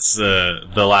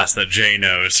last that Jay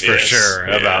knows for sure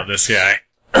about this guy.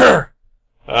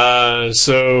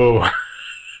 So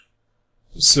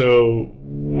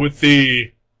with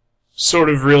the sort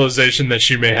of realization that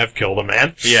she may have killed a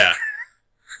man,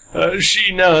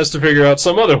 she now has to figure out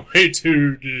some other way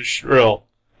to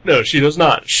no, she does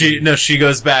not. She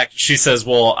goes back. She says,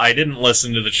 well, I didn't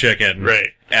listen to the chicken. Right.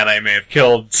 And I may have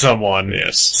killed someone.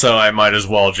 Yes. So I might as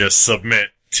well just submit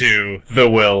to the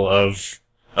will of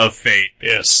fate.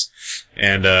 Yes.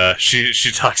 And,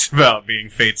 she talks about being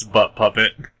fate's butt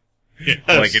puppet. Yes.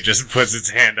 Like it just puts its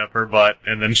hand up her butt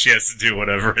and then she has to do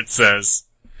whatever it says.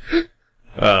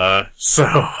 And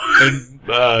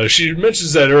she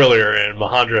mentions that earlier, and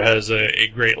Mahandra has a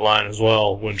great line as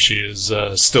well when she is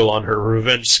still on her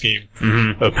revenge scheme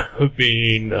mm-hmm. of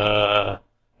being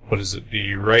what is it,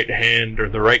 the right hand or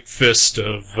the right fist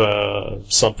of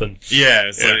something. Yeah,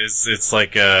 it's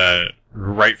like a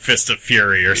right fist of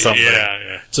fury or something.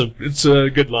 Yeah. It's a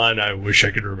good line. I wish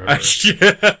I could remember it.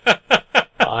 Yeah.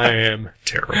 I am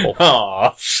terrible.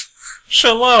 Aw.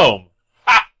 Shalom.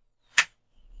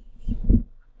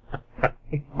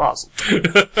 Mazel.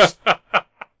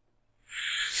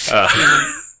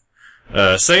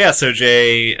 So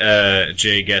Jay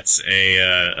gets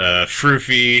a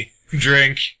froofy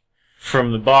drink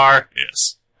from the bar.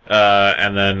 Yes.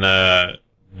 And then,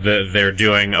 they're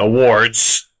doing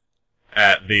awards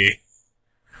at the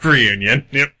reunion.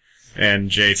 Yep. And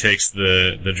Jay takes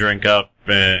the drink up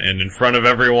and in front of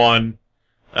everyone,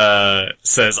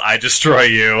 says, "I destroy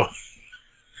you,"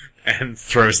 and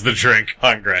throws the drink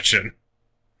on Gretchen.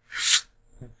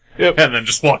 Yep. And then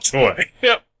just walks away.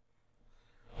 Yep.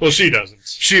 Well, she doesn't.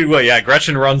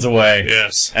 Gretchen runs away.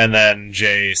 Yes. And then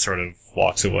Jay sort of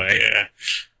walks away. Yeah.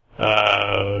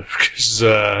 Because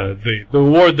the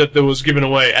award that was given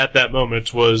away at that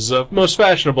moment was most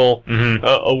fashionable,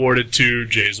 awarded to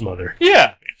Jay's mother.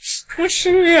 Yeah. Which,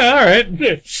 yeah, alright.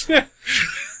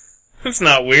 That's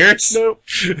not weird. Nope.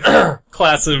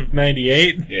 Class of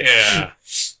 98. Yeah.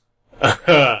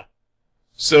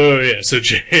 So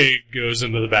Jay goes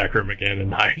into the back room again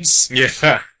and hides.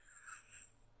 Yeah.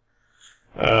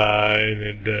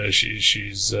 And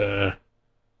she's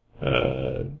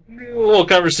little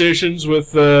conversations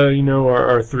with,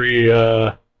 our three,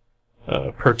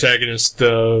 protagonist,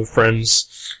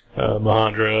 friends,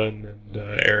 Mahendra and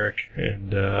Eric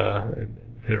and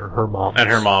her mom. And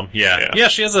her mom, yeah. Yeah,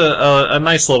 she has a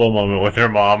nice little moment with her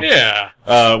mom. Yeah.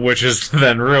 Which is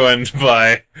then ruined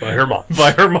by her mom.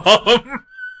 By her mom.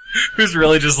 Who's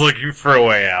really just looking for a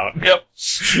way out. Yep.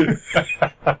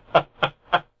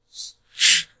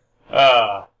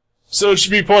 So it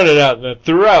should be pointed out that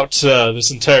throughout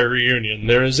this entire reunion,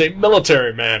 there is a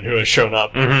military man who has shown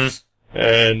up. Mm-hmm.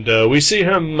 And we see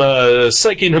him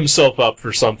psyching himself up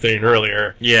for something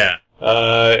earlier. Yeah.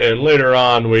 And later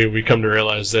on, we come to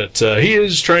realize that he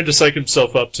is trying to psych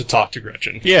himself up to talk to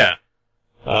Gretchen. Yeah.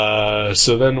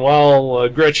 So then while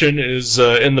Gretchen is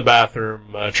in the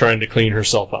bathroom trying to clean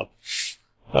herself up,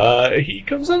 he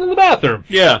comes into the bathroom.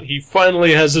 Yeah. He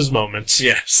finally has his moment.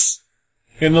 Yes.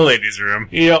 In the ladies' room.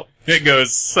 Yep. It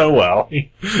goes so well.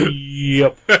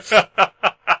 Yep.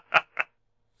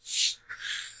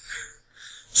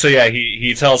 So yeah,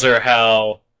 he tells her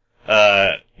how,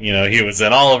 he was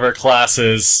in all of her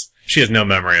classes. She has no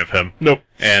memory of him. Nope.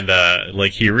 And,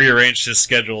 he rearranged his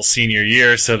schedule senior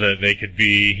year so that he could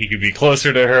be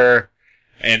closer to her.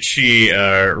 And she,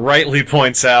 rightly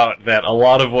points out that a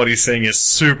lot of what he's saying is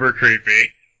super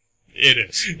creepy. It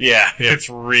is. Yeah. Yep. It's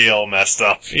real messed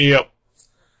up. Yep.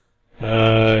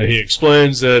 He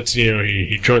explains that,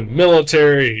 he joined the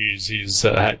military, he's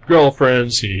had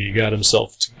girlfriends, he got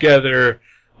himself together,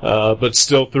 but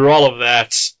still through all of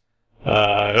that,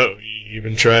 he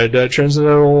even tried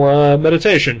transcendental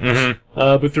meditation. Mm-hmm.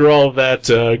 But through all of that,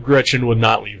 Gretchen would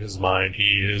not leave his mind.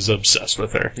 He is obsessed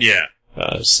with her. Yeah.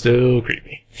 Still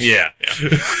creepy. Yeah.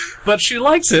 But she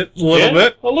likes it a little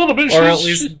bit. A little bit. Or at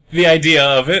least the idea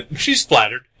of it. She's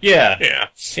flattered. Yeah. Yeah.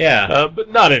 Yeah. But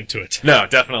not into it. No,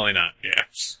 definitely not. Yeah.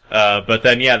 But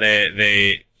then,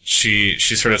 she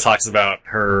sort of talks about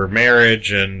her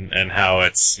marriage and how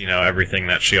it's, everything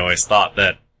that she always thought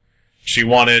that she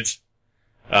wanted.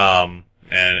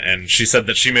 And she said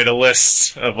that she made a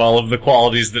list of all of the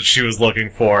qualities that she was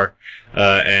looking for,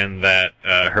 and that,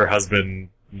 her husband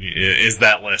is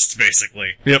that list,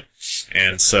 basically. Yep.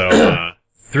 And so,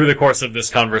 through the course of this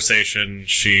conversation,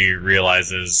 she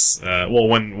realizes,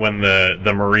 when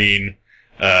the Marine,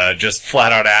 just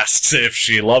flat out asks if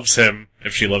she loves him,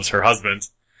 if she loves her husband,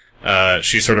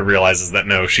 she sort of realizes that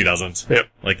no, she doesn't. Yep.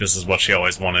 Like, this is what she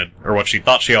always wanted, or what she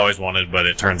thought she always wanted, but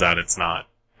it turns out it's not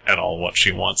at all what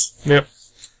she wants. Yep.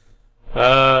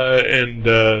 And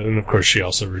of course she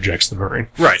also rejects the Marine.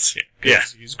 Right. Yeah.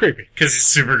 He's creepy. Cause he's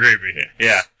super creepy.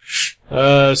 Yeah.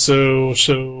 So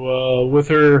with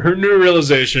her new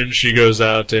realization, she goes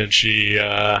out and she,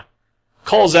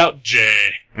 calls out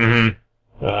Jay.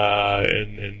 Mm-hmm.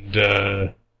 And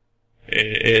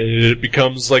it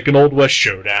becomes like an Old West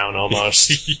showdown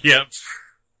almost. Yep.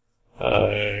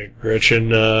 Gretchen,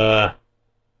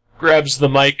 grabs the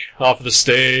mic off the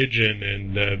stage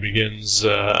and begins,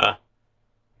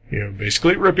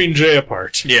 basically ripping Jay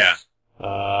apart. Yeah.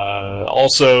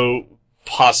 Also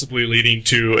possibly leading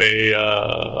to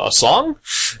a song?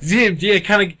 Yeah,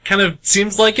 kind of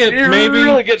seems like it, maybe. It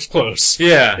really gets close.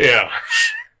 Yeah. Yeah.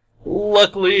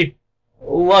 Luckily,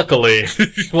 luckily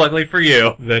for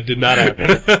you, that did not happen.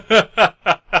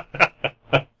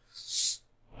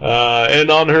 And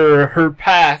on her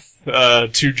path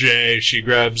to Jay, she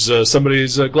grabs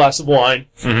somebody's glass of wine,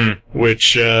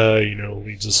 which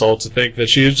leads us all to think that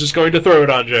she is just going to throw it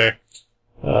on Jay.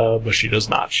 But she does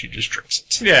not. She just drinks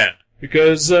it. Yeah.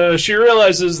 Because she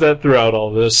realizes that throughout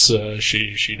all this,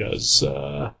 she's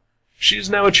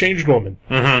now a changed woman.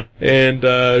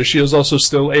 And she is also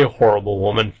still a horrible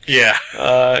woman. Yeah.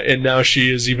 And now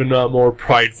she is even a more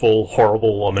prideful,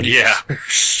 horrible woman. Yeah.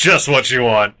 Just what you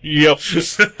want. Yep.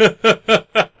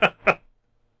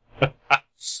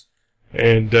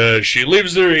 And she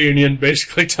leaves the reunion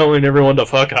basically telling everyone to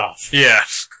fuck off. Yeah.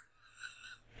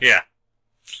 Yeah.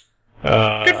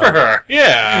 Good for her.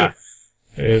 Yeah.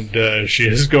 And she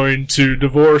is going to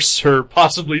divorce her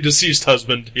possibly deceased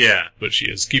husband. Yeah. But she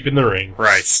is keeping the ring.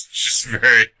 Right. She's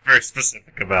very, very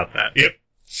specific about that.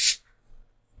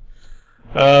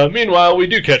 Yep. Meanwhile, we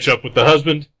do catch up with the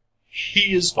husband.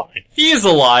 He is fine. He is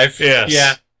alive. Yes.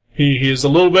 Yeah. He is a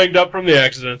little banged up from the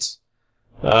accident.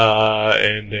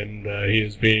 And he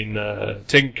is being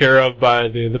taken care of by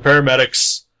the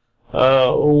paramedics,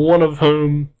 one of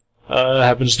whom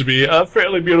happens to be a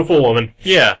fairly beautiful woman.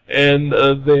 Yeah. And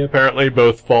they apparently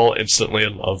both fall instantly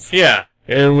in love. Yeah.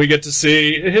 And we get to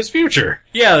see his future.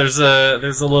 Yeah, there's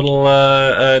a little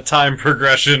time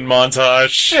progression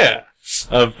montage. Yeah.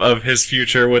 Of his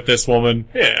future with this woman.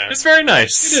 Yeah. It's very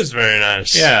nice. It is very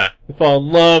nice. Yeah. They fall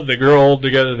in love, they grow old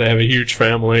together, they have a huge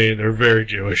family, they're very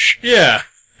Jewish. Yeah.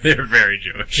 They're very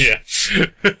Jewish. Yeah.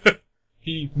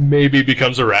 He maybe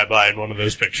becomes a rabbi in one of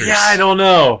those pictures. Yeah, I don't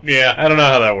know. Yeah. I don't know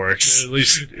how that works. At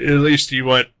least he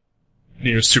went,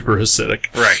 super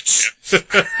Hasidic. Right.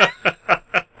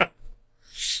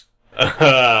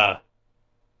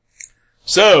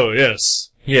 So, yes.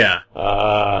 Yeah.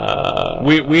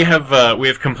 We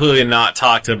have completely not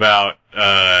talked about,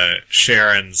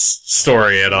 Sharon's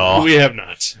story at all. We have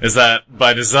not. Is that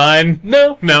by design?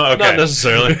 No. No, okay. Not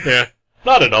necessarily. Yeah.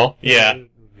 Not at all. Yeah.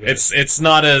 It's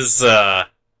not as, I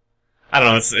don't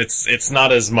know, it's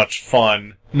not as much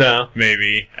fun. No.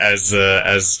 Maybe, as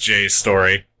Jay's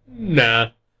story. Nah.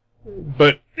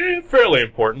 But, fairly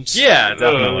important. Yeah,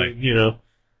 definitely.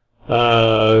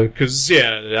 After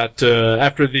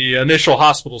the initial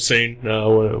hospital scene,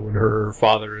 when her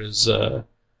father is,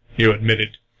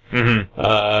 admitted,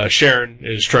 Sharon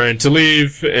is trying to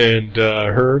leave, and,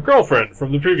 her girlfriend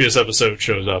from the previous episode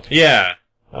shows up. Yeah.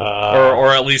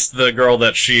 Or at least the girl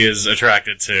that she is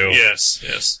attracted to.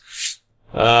 Yes.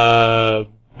 But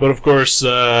of course,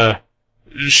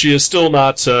 she is still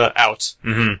not, out.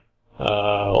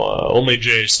 Only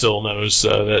Jay still knows,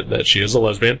 that she is a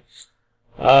lesbian.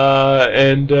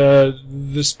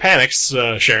 This panics,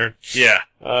 Sharon. Yeah.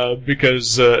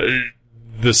 Because,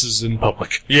 this is in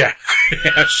public. Yeah.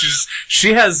 Yeah,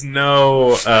 she has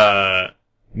no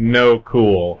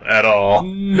cool at all.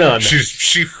 None.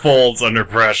 She folds under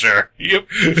pressure. Yep.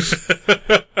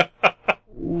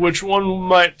 Which one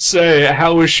might say,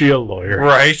 how is she a lawyer?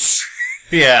 Right.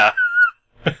 Yeah.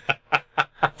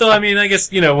 Though, I mean, I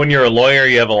guess, when you're a lawyer,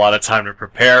 you have a lot of time to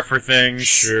prepare for things.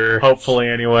 Sure. Hopefully,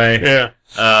 anyway. Yeah.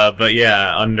 But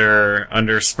yeah,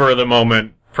 under spur of the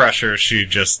moment pressure, she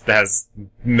just has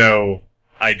no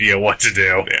idea what to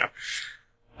do. Yeah.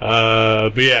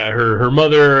 But yeah, her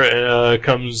mother,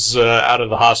 comes, out of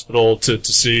the hospital to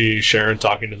see Sharon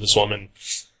talking to this woman.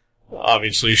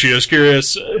 Obviously, she is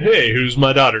curious, hey, who's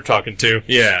my daughter talking to?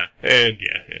 Yeah. And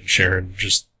Sharon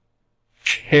just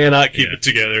cannot keep it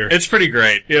together. It's pretty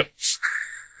great. Yep.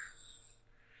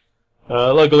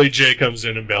 Luckily Jay comes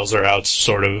in and bails her out,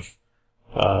 sort of.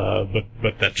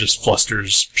 But that just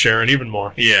flusters Sharon even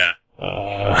more. Yeah.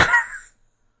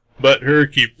 But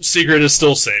her secret is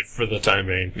still safe for the time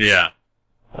being. Yeah.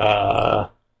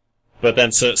 But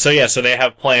then, so they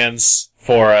have plans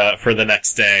for the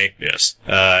next day. Yes.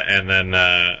 And then,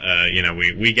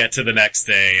 we get to the next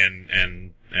day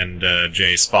and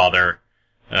Jay's father,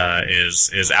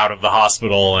 is out of the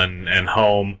hospital and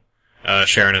home.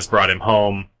 Sharon has brought him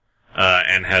home,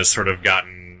 and has sort of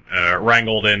gotten,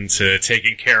 wrangled into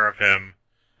taking care of him.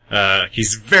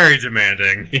 He's very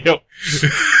demanding. Yep.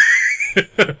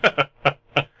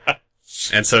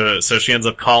 And so she ends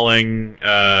up calling,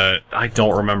 I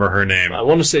don't remember her name. I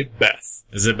want to say Beth.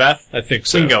 Is it Beth? I think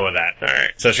so. We can go with that.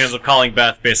 Alright. So she ends up calling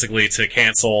Beth basically to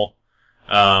cancel,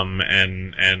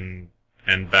 and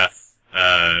Beth,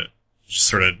 just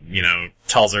sort of,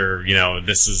 tells her,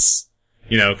 this is,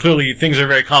 clearly things are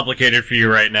very complicated for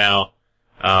you right now.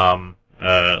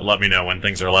 Let me know when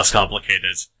things are less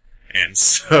complicated. And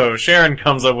so Sharon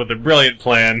comes up with a brilliant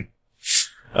plan,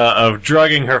 of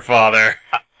drugging her father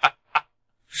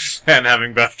and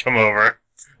having Beth come over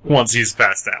once he's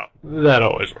passed out. That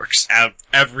always works.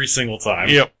 Every single time.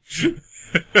 Yep.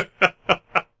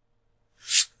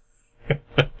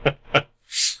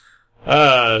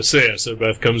 So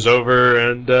Beth comes over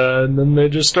and then they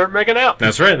just start making out.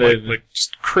 That's right. Like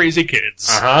just crazy kids.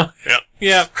 Uh-huh. Yeah.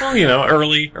 Yeah. Well,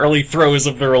 early throes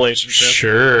of the relationship.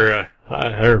 Sure.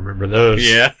 I remember those.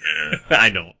 Yeah. I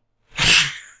don't.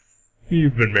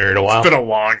 You've been married a while. It's been a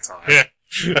long time. Yeah.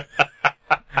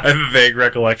 I have a vague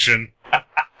recollection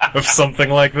of something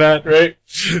like that. Right?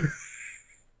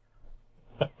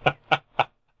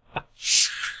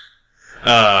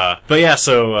 But yeah,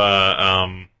 so,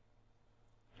 I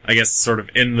guess sort of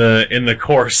in the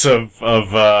course of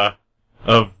what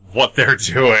they're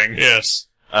doing. Yes.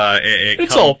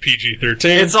 It's all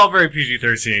PG-13. It's all very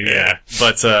PG-13, yeah.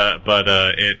 But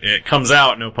it comes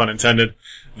out, no pun intended,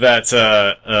 that,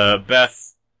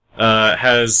 Beth,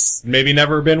 has maybe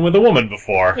never been with a woman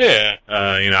before. Yeah.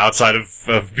 Outside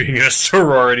of being in a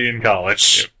sorority in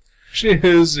college. Yep. She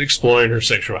is exploring her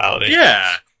sexuality.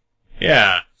 Yeah.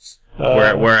 Yeah.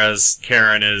 Whereas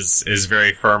Karen is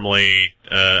very firmly,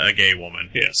 a gay woman.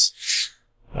 Yes.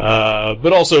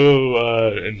 But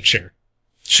also, and Sharon.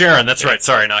 Sharon, that's right.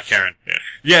 Sorry, not Karen.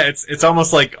 Yeah, it's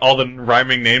almost like all the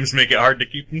rhyming names make it hard to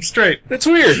keep them straight. That's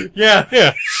weird. Yeah.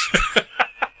 Yeah.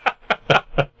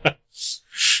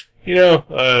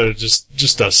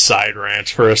 Just a side rant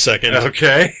for a second.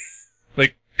 Okay.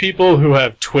 Like, people who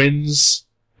have twins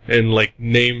and, like,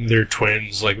 name their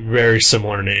twins, like, very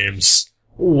similar names.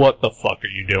 What the fuck are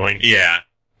you doing? Yeah.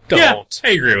 Don't. Yeah,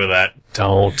 I agree with that.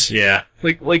 Don't. Yeah.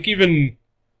 Like even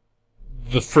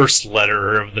the first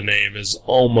letter of the name is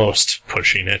almost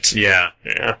pushing it. Yeah.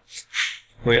 Yeah.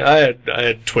 Like, I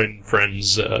had twin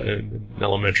friends, in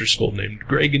elementary school named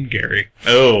Greg and Gary.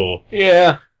 Oh.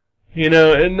 Yeah.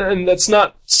 And that's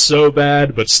not so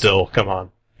bad, but still, come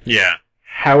on. Yeah.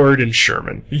 Howard and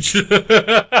Sherman.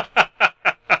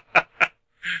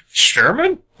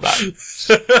 Sherman?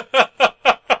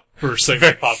 First thing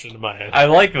that popped into my head. I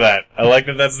like that. I like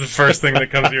that that's the first thing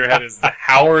that comes to your head is the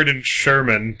Howard and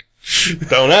Sherman.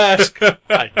 Don't ask.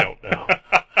 I don't know.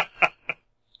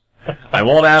 I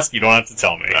won't ask. You don't have to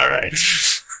tell me. All right.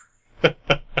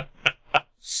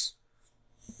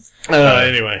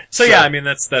 Anyway. So yeah, I mean,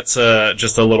 that's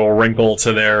just a little wrinkle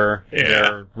to their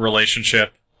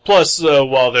relationship. Plus,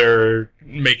 while they're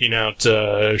making out,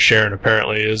 Sharon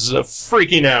apparently is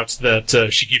freaking out that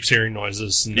she keeps hearing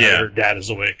noises and that her dad is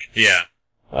awake. Yeah.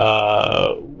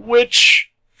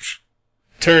 Which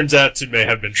turns out to may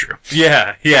have been true.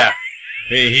 Yeah, yeah.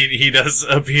 He does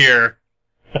appear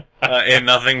in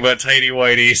nothing but tighty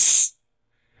whities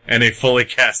and a fully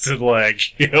casted leg.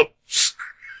 Yep.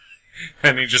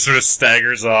 And he just sort of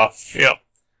staggers off. Yep.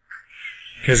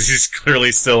 Because he's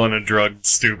clearly still in a drugged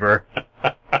stupor.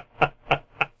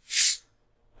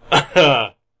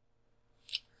 But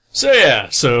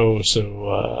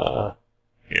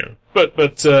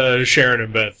Sharon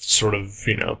and Beth sort of,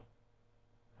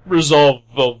 resolve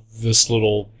this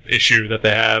little issue that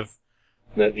they have.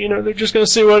 That, they're just gonna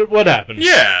see what happens.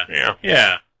 Yeah. Yeah.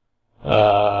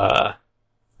 Yeah.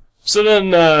 So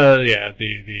then,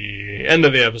 the end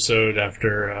of the episode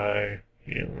after,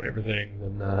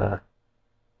 everything, then,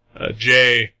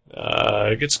 Jay,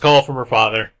 gets a call from her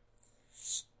father,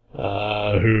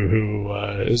 who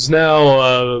is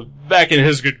now, back in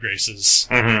his good graces.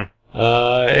 Mm-hmm.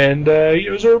 And he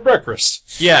was over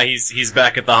breakfast. Yeah, he's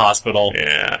back at the hospital.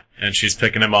 Yeah. And she's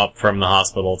picking him up from the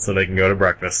hospital so they can go to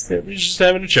breakfast. Yeah, he's just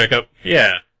having a checkup.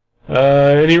 Yeah.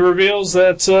 And he reveals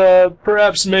that,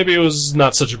 perhaps maybe it was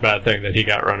not such a bad thing that he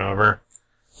got run over.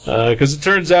 Cause it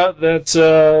turns out that,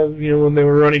 when they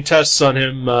were running tests on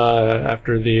him,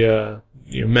 after the,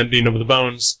 mending of the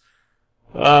bones,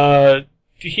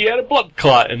 he had a blood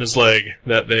clot in his leg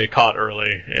that they caught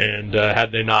early, and,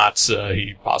 had they not,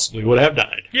 he possibly would have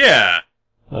died. Yeah.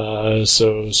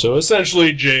 So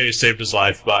essentially Jay saved his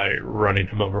life by running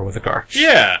him over with a car.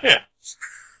 Yeah. Yeah.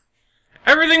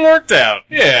 Everything worked out.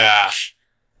 Yeah.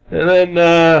 And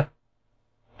then,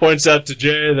 points out to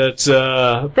Jay that,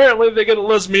 apparently they get a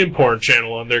lesbian porn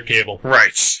channel on their cable.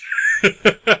 Right.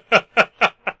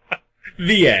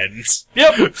 The end.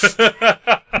 Yep.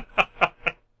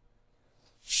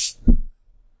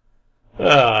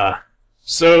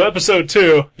 So episode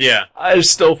 2. Yeah. I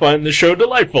still find the show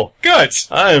delightful. Good.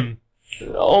 I'm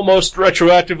almost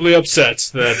retroactively upset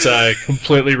that I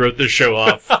completely wrote this show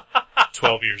off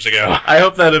 12 years ago. I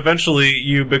hope that eventually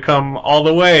you become all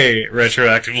the way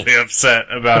retroactively upset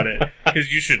about it.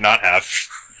 Because you should not have.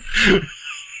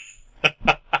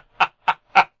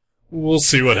 We'll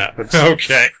see what happens.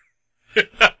 Okay.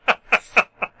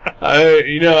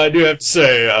 I do have to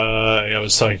say, I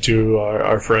was talking to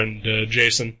our friend,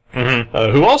 Jason,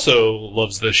 mm-hmm. Who also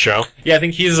loves this show. Yeah, I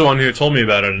think he's the one who told me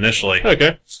about it initially.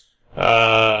 Okay.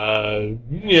 And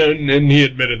he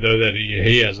admitted, though, that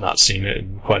he has not seen it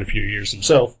in quite a few years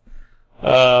himself.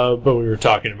 But we were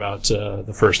talking about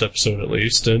the first episode, at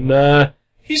least, and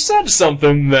he said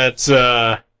something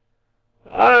that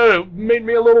made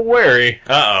me a little wary.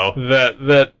 Uh-oh.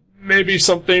 That maybe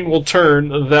something will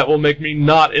turn that will make me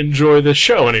not enjoy this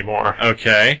show anymore.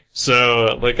 Okay.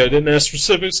 So, I didn't ask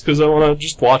specifics because I want to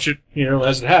just watch it,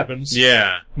 as it happens.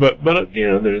 Yeah. But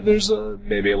there's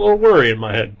maybe a little worry in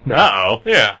my head. Uh-oh.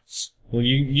 Yeah. Well,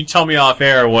 you tell me off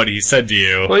air what he said to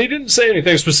you. Well, he didn't say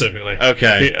anything specifically.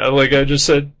 Okay. I just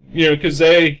said, because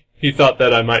he thought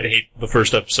that I might hate the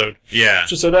first episode. Yeah.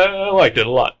 Just said I liked it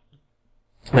a lot.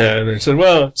 And they said,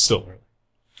 well, it's still early.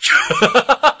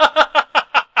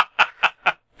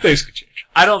 Things could change.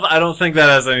 I don't think that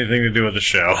has anything to do with the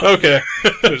show. Okay.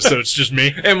 So it's just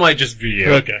me? It might just be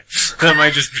you. Okay. That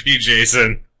might just be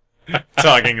Jason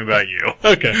talking about you.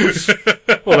 Okay.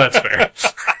 Well, that's fair.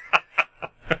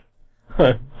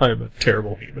 I'm a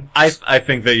terrible human. I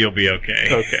think that you'll be okay.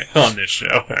 Okay. On this show.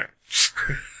 All right.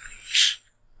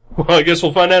 Well, I guess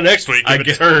we'll find out next week if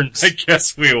it turns. I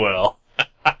guess we will.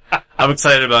 I'm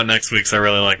excited about next week's. I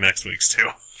really like next week's too.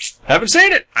 Haven't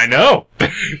seen it. I know.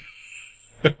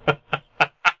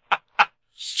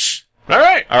 All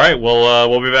right.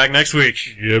 We'll be back next week.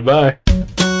 Goodbye.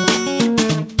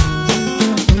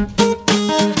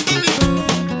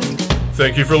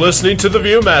 Thank you for listening to The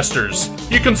Viewmasters.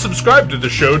 You can subscribe to the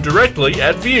show directly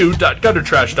at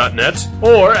view.guttertrash.net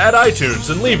or at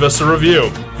iTunes and leave us a review.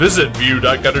 Visit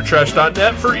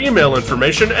view.guttertrash.net for email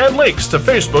information and links to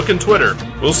Facebook and Twitter.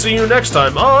 We'll see you next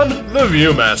time on The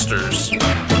Viewmasters.